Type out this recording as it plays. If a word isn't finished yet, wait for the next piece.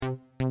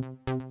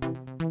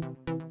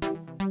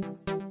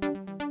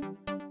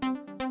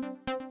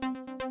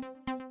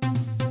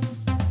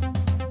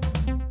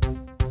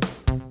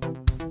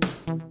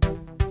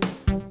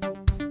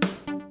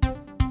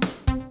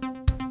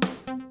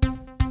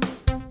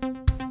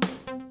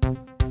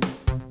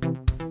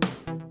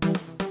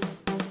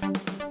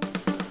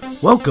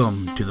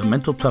Welcome to the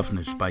Mental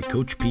Toughness by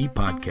Coach P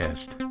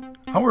podcast.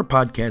 Our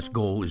podcast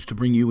goal is to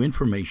bring you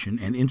information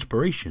and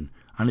inspiration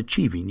on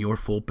achieving your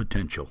full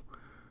potential.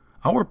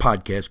 Our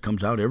podcast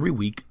comes out every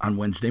week on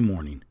Wednesday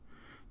morning.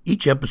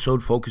 Each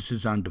episode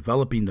focuses on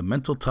developing the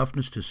mental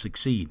toughness to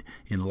succeed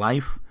in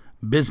life,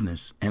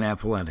 business, and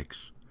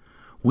athletics.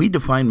 We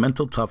define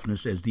mental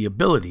toughness as the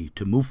ability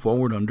to move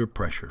forward under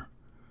pressure.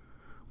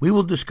 We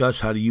will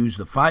discuss how to use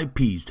the 5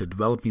 P's to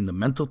developing the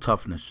mental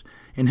toughness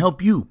and help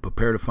you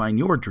prepare to find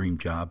your dream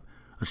job,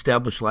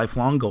 establish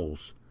lifelong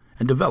goals,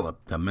 and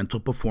develop the mental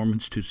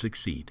performance to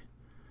succeed.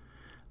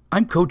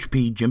 I'm Coach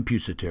P. Jim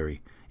Pusateri,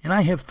 and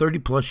I have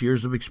 30-plus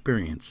years of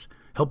experience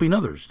helping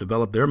others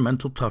develop their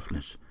mental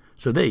toughness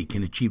so they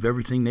can achieve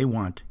everything they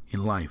want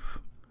in life.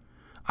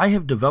 I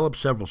have developed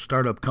several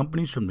startup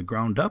companies from the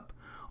ground up,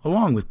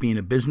 along with being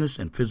a business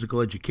and physical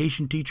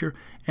education teacher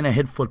and a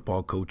head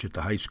football coach at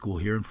the high school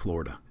here in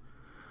Florida.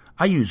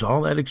 I use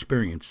all that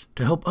experience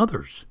to help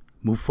others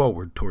move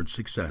forward towards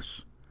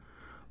success.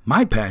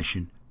 My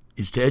passion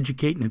is to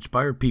educate and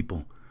inspire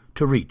people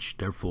to reach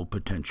their full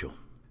potential.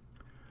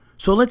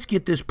 So let's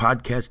get this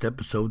podcast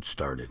episode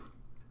started.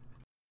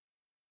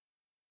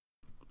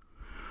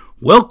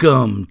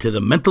 Welcome to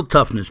the Mental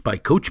Toughness by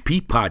Coach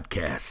P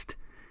podcast.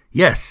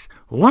 Yes,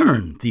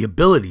 learn the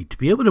ability to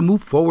be able to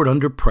move forward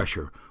under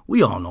pressure.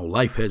 We all know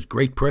life has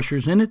great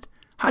pressures in it.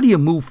 How do you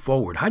move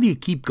forward? How do you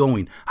keep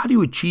going? How do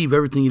you achieve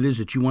everything it is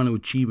that you want to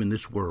achieve in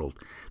this world?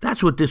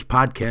 That's what this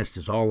podcast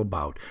is all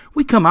about.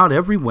 We come out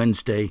every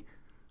Wednesday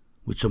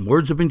with some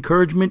words of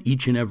encouragement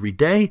each and every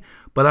day,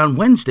 but on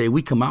Wednesday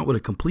we come out with a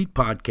complete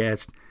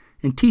podcast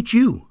and teach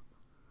you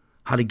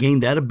how to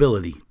gain that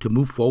ability to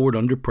move forward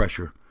under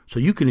pressure so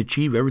you can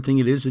achieve everything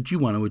it is that you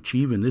want to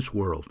achieve in this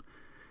world.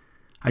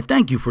 I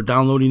thank you for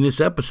downloading this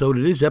episode.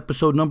 It is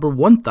episode number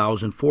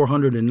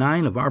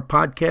 1409 of our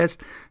podcast,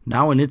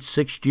 now in its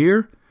 6th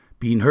year,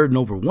 being heard in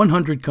over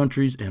 100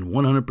 countries and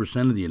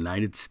 100% of the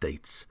United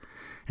States.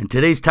 And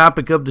today's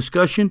topic of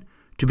discussion,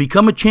 to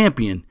become a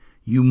champion,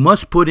 you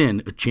must put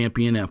in a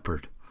champion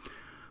effort.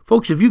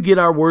 Folks, if you get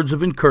our words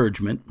of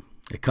encouragement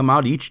that come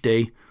out each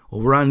day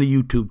over on the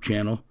YouTube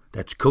channel,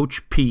 that's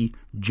Coach P.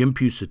 Jim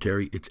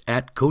Pusateri. It's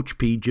at Coach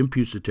P. Jim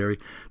Pusateri.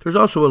 There's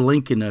also a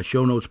link in the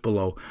show notes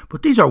below.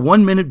 But these are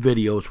 1-minute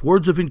videos,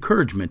 words of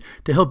encouragement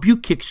to help you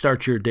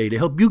kickstart your day, to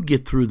help you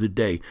get through the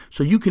day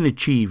so you can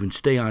achieve and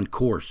stay on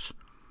course.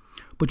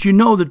 But you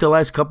know that the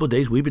last couple of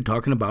days we've been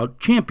talking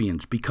about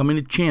champions, becoming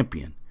a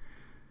champion.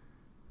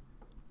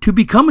 To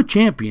become a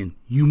champion,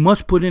 you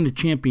must put in a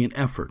champion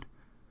effort.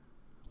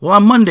 Well,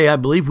 on Monday, I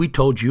believe we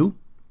told you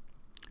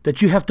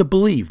that you have to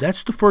believe.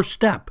 That's the first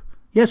step.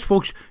 Yes,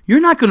 folks, you're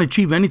not going to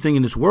achieve anything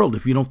in this world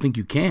if you don't think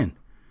you can.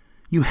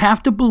 You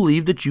have to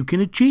believe that you can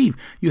achieve.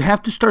 You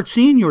have to start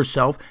seeing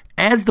yourself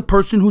as the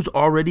person who's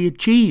already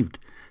achieved.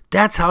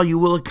 That's how you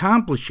will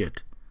accomplish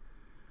it.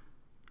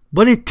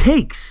 But it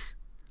takes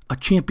a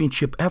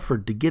championship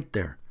effort to get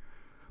there.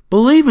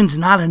 Believing's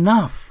not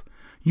enough.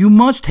 You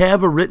must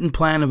have a written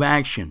plan of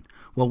action,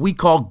 what we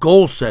call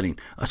goal setting,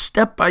 a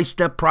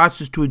step-by-step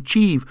process to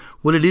achieve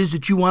what it is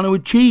that you want to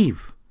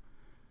achieve.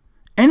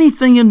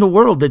 Anything in the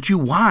world that you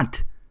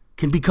want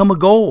can become a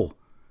goal.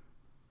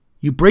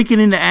 You break it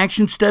into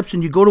action steps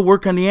and you go to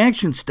work on the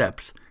action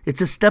steps.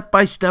 It's a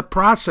step-by-step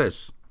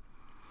process.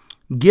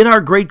 Get our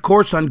great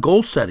course on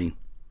goal setting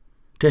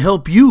to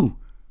help you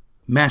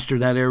master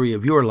that area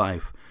of your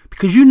life.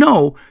 Because you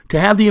know, to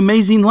have the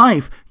amazing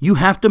life, you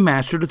have to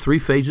master the 3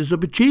 phases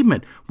of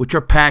achievement, which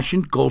are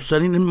passion, goal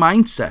setting, and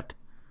mindset.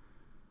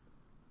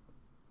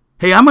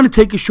 Hey, I'm going to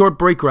take a short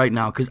break right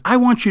now because I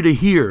want you to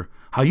hear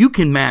how you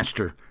can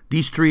master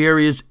these 3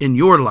 areas in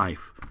your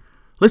life.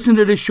 Listen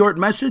to this short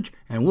message,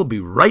 and we'll be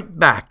right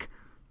back.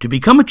 To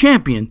become a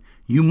champion,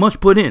 you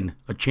must put in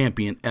a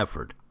champion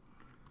effort.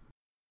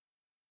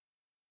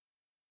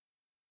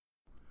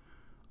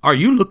 Are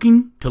you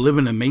looking to live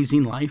an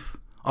amazing life,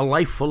 a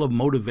life full of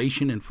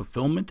motivation and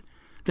fulfillment?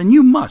 Then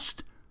you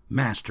must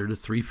master the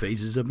 3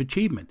 phases of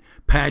achievement: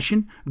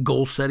 passion,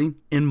 goal setting,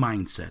 and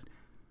mindset.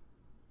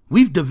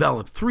 We've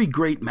developed 3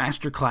 great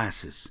master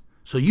classes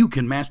so you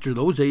can master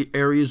those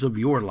areas of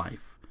your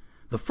life.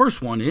 The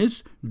first one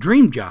is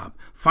Dream Job,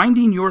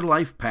 Finding Your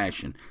Life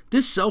Passion.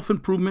 This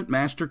self-improvement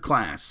master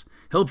class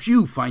helps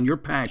you find your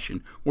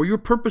passion or your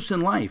purpose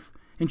in life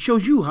and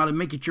shows you how to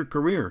make it your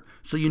career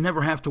so you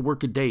never have to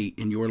work a day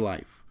in your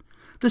life.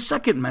 The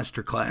second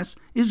master class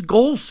is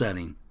Goal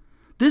Setting.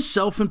 This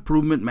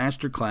self-improvement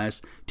master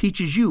class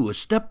teaches you a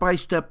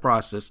step-by-step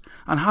process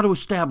on how to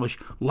establish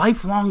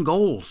lifelong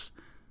goals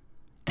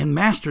and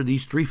master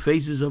these 3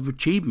 phases of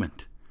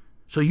achievement,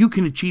 so you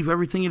can achieve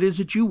everything it is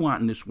that you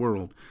want in this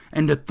world.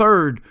 And the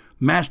third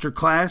master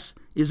class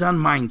is on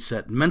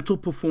mindset, mental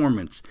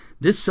performance.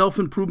 This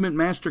self-improvement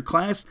master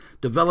class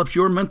develops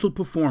your mental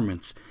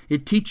performance.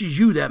 It teaches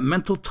you that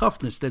mental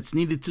toughness that's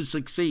needed to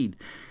succeed,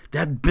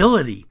 that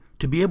ability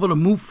to be able to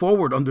move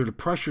forward under the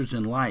pressures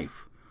in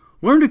life.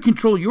 Learn to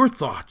control your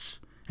thoughts,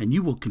 and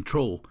you will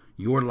control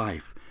your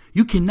life.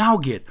 You can now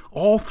get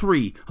all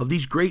 3 of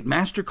these great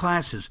master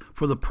classes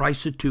for the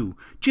price of 2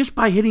 just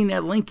by hitting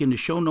that link in the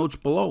show notes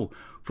below.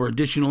 For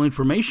additional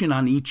information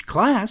on each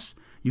class,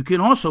 you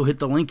can also hit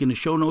the link in the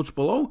show notes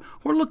below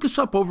or look us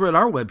up over at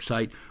our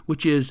website,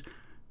 which is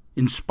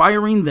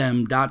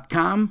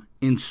inspiringthem.com,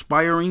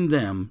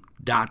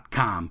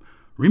 inspiringthem.com.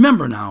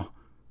 Remember now,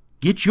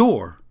 get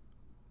your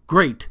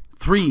great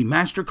 3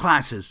 master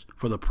classes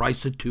for the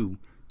price of 2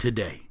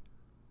 today.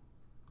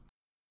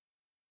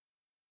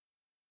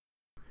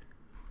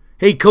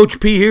 Hey, Coach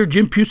P here,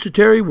 Jim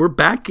Pusateri. We're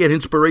back at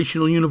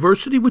Inspirational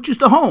University, which is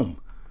the home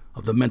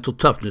of the Mental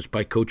Toughness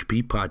by Coach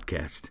P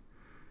podcast.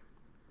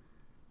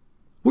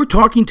 We're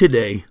talking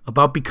today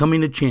about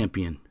becoming a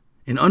champion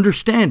and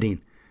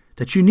understanding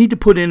that you need to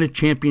put in a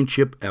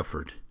championship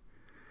effort.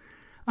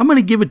 I'm going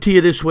to give it to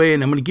you this way,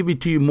 and I'm going to give it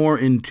to you more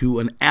into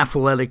an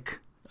athletic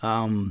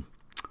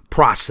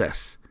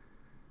process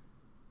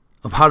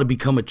of how to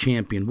become a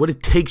champion, what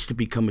it takes to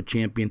become a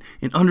champion,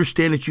 and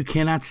understand that you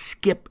cannot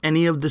skip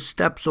any of the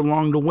steps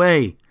along the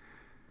way.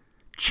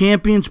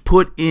 Champions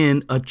put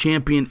in a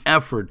champion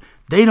effort.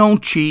 They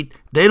don't cheat.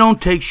 They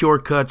don't take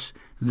shortcuts.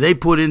 They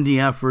put in the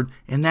effort,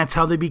 and that's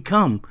how they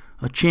become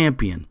a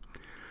champion.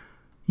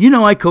 You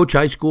know, I coach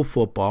high school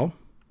football,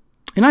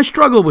 and I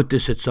struggle with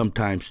this at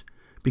sometimes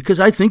because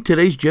I think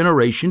today's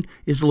generation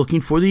is looking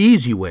for the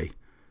easy way.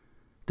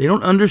 They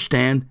don't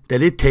understand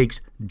that it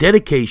takes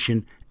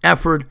dedication,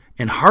 effort,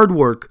 and hard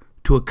work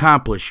to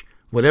accomplish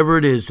whatever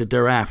it is that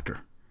they're after.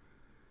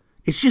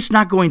 It's just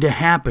not going to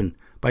happen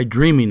by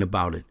dreaming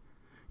about it.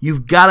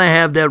 You've got to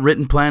have that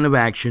written plan of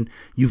action.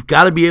 You've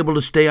got to be able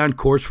to stay on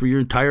course for your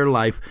entire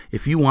life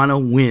if you want to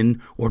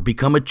win or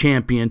become a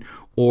champion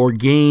or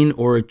gain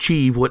or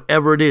achieve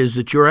whatever it is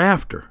that you're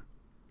after.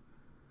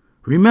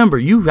 Remember,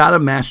 you've got to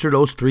master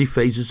those 3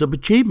 phases of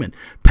achievement.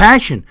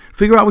 Passion.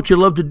 Figure out what you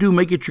love to do.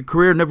 Make it your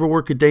career. Never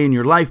work a day in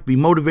your life. Be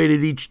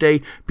motivated each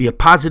day. Be a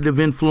positive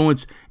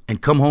influence.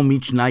 And come home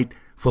each night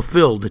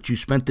fulfilled that you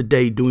spent the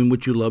day doing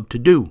what you love to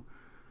do.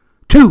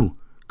 2,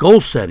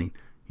 goal setting.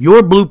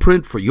 Your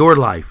blueprint for your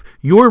life.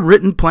 Your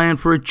written plan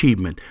for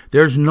achievement.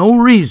 There's no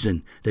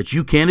reason that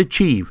you can't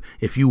achieve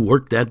if you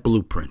work that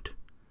blueprint.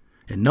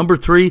 And number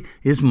 3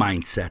 is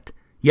mindset.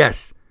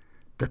 Yes,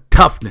 the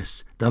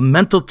toughness, the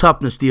mental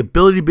toughness, the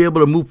ability to be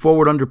able to move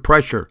forward under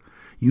pressure.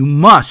 You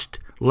must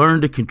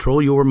learn to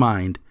control your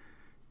mind,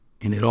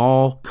 and it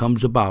all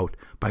comes about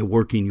by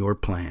working your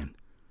plan.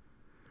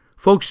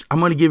 Folks, I'm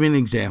going to give you an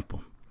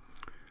example.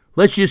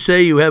 Let's just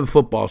say you have a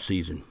football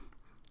season.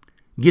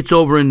 It gets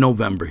over in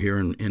November here.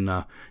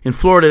 In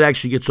Florida, it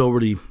actually gets over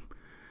the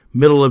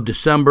middle of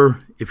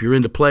December if you're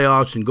into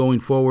playoffs and going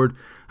forward.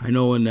 I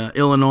know in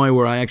Illinois,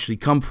 where I actually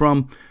come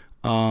from,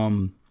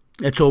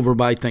 it's over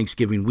by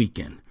Thanksgiving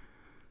weekend.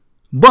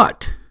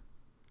 But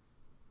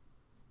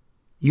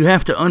you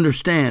have to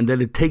understand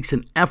that it takes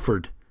an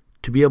effort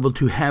to be able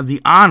to have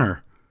the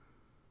honor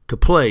to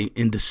play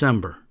in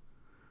December.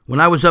 When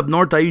I was up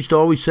north, I used to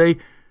always say,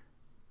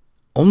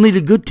 only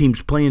the good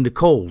teams play in the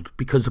cold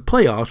because the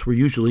playoffs were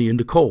usually in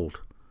the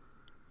cold.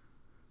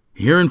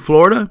 Here in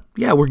Florida,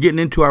 yeah, we're getting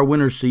into our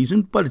winter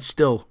season, but it's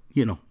still,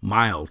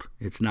 mild.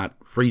 It's not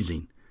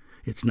freezing.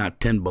 It's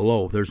not 10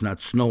 below. There's not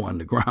snow on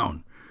the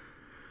ground.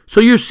 So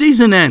your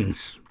season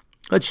ends.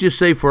 Let's just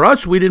say for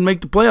us, we didn't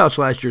make the playoffs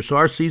last year, so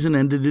our season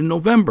ended in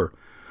November.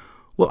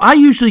 Well, I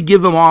usually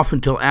give them off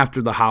until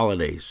after the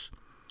holidays.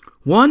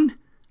 1,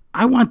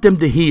 I want them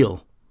to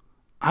heal.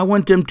 I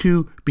want them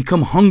to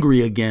become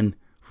hungry again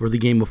for the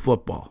game of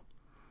football.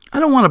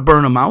 I don't want to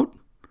burn them out.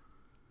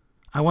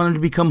 I want them to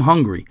become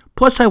hungry.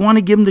 Plus, I want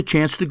to give them the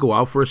chance to go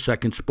out for a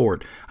second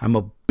sport. I'm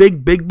a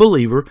big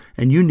believer,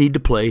 and you need to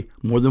play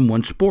more than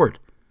one sport.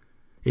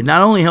 It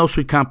not only helps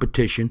with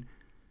competition,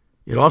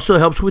 it also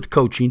helps with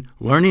coaching,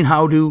 learning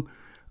how to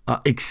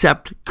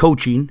accept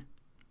coaching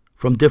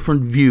from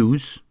different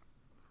views.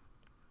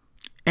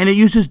 And it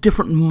uses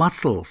different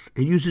muscles.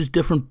 It uses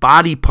different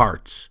body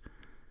parts.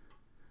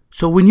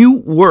 So when you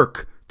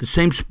work the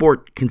same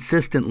sport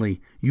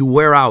consistently, you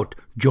wear out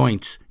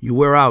joints, you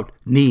wear out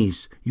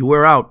knees, you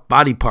wear out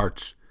body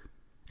parts.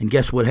 And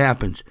guess what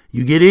happens?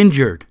 You get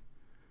injured.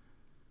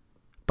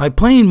 By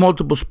playing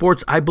multiple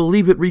sports, I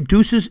believe it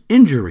reduces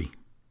injury.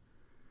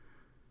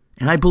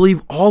 And I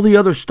believe all the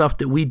other stuff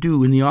that we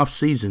do in the off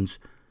seasons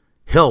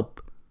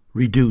help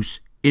reduce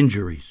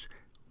injuries.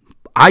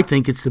 I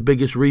think it's the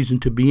biggest reason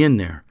to be in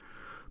there.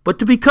 But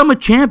to become a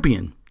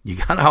champion, you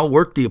got to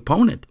outwork the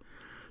opponent.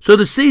 So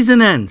the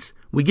season ends.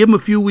 We give them a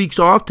few weeks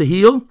off to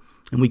heal,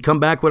 and we come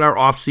back with our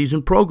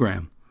off-season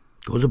program.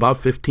 It goes about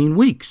 15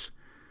 weeks.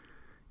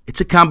 It's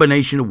a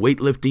combination of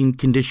weightlifting,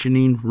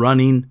 conditioning,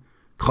 running,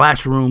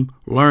 classroom,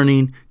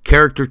 learning,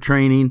 character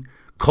training,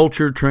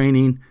 culture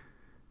training,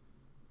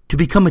 to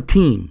become a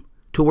team,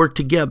 to work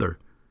together.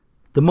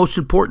 The most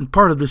important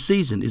part of the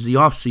season is the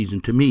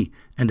off-season to me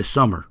and the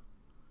summer,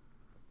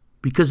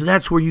 because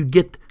that's where you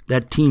get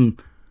that team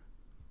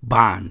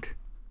bond.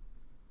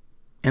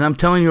 And I'm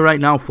telling you right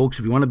now, folks,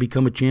 if you want to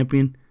become a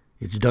champion,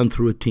 it's done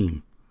through a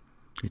team.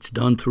 It's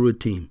done through a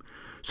team.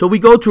 So we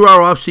go through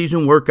our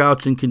off-season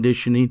workouts and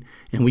conditioning,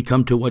 and we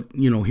come to what,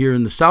 here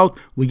in the South,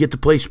 we get to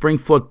play spring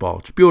football.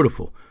 It's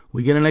beautiful.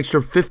 We get an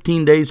extra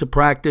 15 days of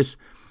practice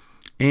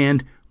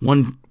and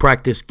one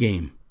practice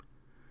game.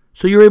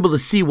 So you're able to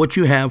see what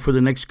you have for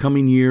the next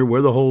coming year,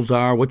 where the holes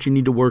are, what you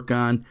need to work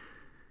on,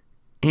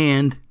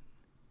 and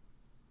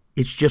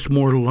it's just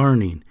more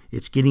learning.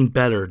 It's getting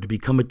better to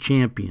become a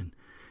champion.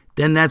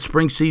 Then that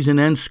spring season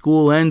ends,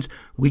 school ends,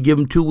 we give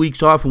them 2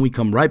 weeks off, and we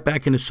come right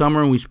back into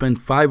summer, and we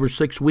spend 5 or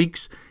 6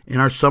 weeks in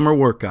our summer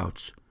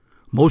workouts.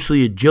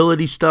 Mostly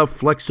agility stuff,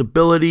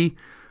 flexibility,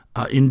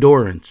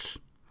 endurance,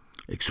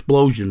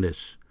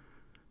 explosiveness,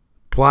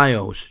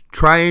 plyos,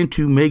 trying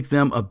to make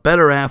them a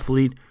better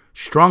athlete,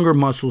 stronger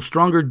muscles,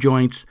 stronger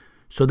joints,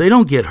 so they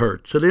don't get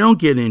hurt, so they don't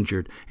get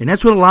injured. And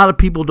that's what a lot of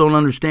people don't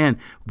understand.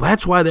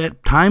 That's why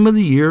that time of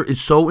the year is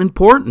so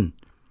important.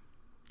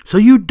 So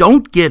you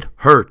don't get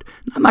hurt.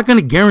 I'm not going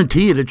to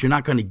guarantee you that you're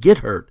not going to get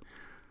hurt,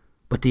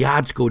 but the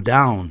odds go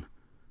down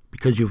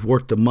because you've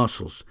worked the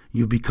muscles.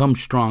 You've become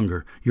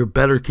stronger. You're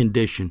better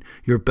conditioned.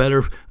 You're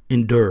better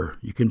endure.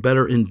 You can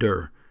better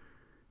endure.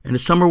 And the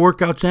summer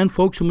workouts end,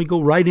 folks, and we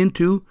go right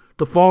into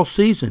the fall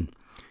season.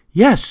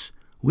 Yes,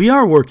 we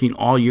are working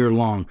all year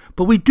long,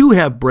 but we do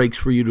have breaks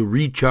for you to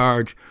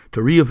recharge,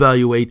 to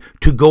reevaluate,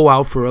 to go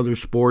out for other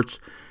sports.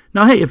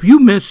 Now, hey, if you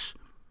miss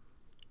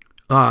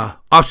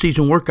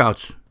off-season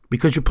workouts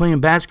because you're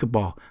playing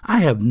basketball, I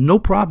have no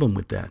problem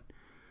with that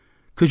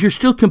because you're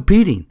still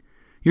competing.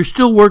 You're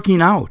still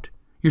working out.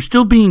 You're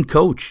still being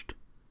coached.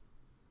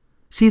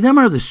 See, them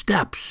are the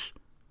steps.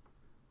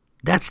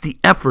 That's the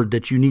effort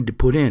that you need to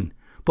put in.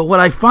 But what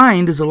I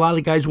find is a lot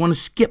of guys want to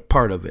skip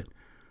part of it.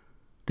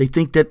 They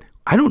think that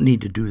I don't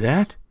need to do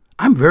that.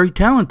 I'm very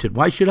talented.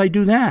 Why should I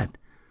do that?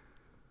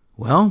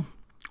 Well,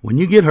 when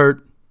you get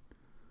hurt,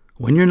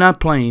 when you're not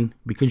playing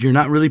because you're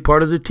not really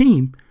part of the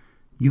team,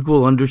 you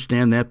will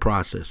understand that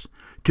process.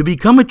 To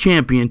become a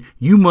champion,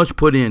 you must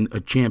put in a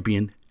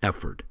champion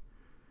effort.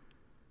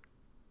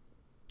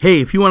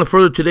 Hey, if you want to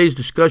further today's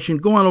discussion,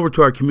 go on over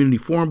to our community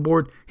forum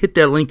board, hit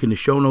that link in the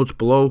show notes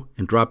below,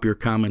 and drop your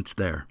comments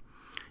there.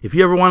 If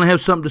you ever want to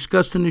have something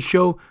discussed in the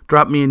show,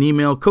 drop me an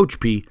email,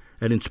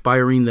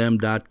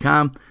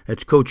 coachp@inspiringthem.com.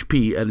 That's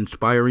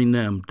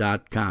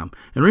coachp@inspiringthem.com.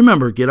 And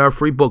remember, get our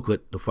free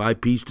booklet, The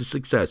 5 P's to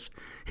Success.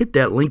 Hit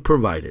that link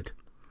provided.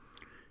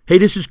 Hey,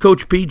 this is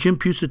Coach P, Jim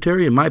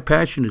Pusateri, and my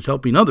passion is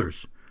helping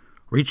others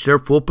reach their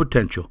full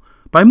potential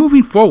by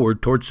moving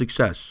forward towards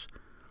success,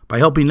 by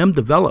helping them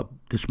develop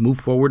this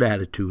move-forward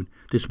attitude,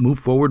 this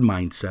move-forward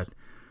mindset,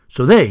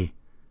 so they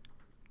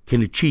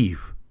can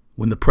achieve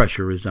when the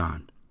pressure is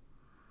on.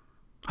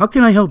 How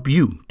can I help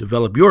you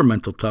develop your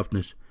mental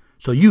toughness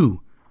so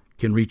you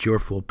can reach your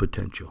full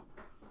potential?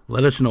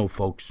 Let us know,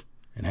 folks,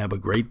 and have a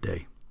great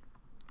day.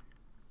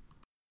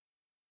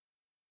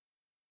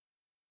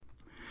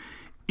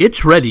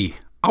 It's ready,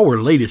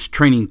 our latest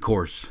training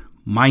course,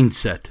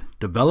 Mindset,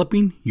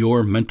 Developing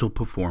Your Mental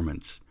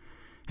Performance.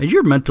 Has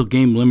your mental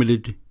game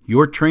limited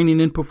your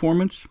training and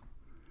performance?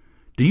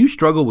 Do you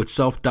struggle with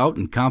self-doubt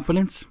and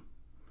confidence?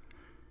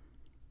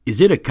 Is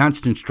it a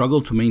constant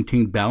struggle to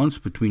maintain balance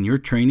between your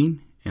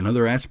training and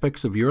other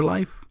aspects of your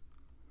life?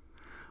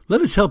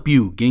 Let us help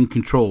you gain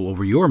control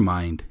over your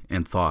mind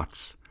and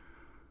thoughts.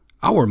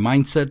 Our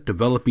Mindset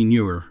Developing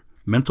Your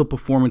Mental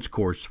Performance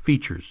course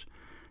features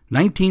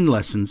 19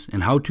 lessons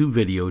and how-to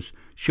videos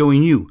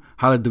showing you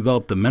how to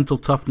develop the mental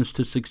toughness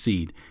to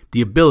succeed,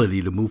 the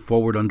ability to move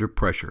forward under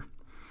pressure.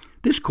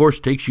 This course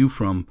takes you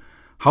from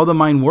how the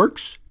mind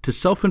works to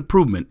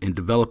self-improvement in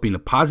developing a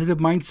positive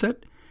mindset,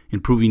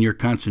 improving your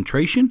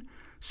concentration,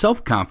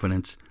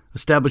 self-confidence,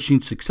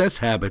 establishing success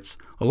habits,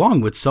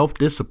 along with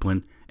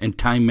self-discipline and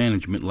time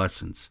management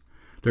lessons.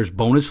 There's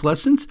bonus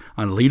lessons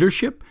on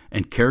leadership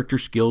and character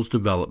skills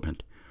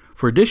development.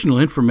 For additional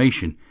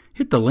information,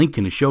 hit the link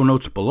in the show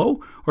notes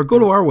below or go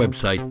to our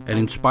website at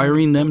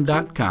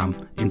inspiringthem.com,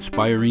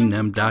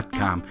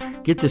 inspiringthem.com.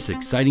 Get this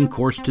exciting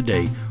course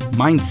today,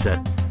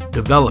 Mindset,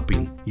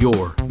 Developing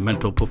Your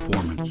Mental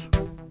Performance.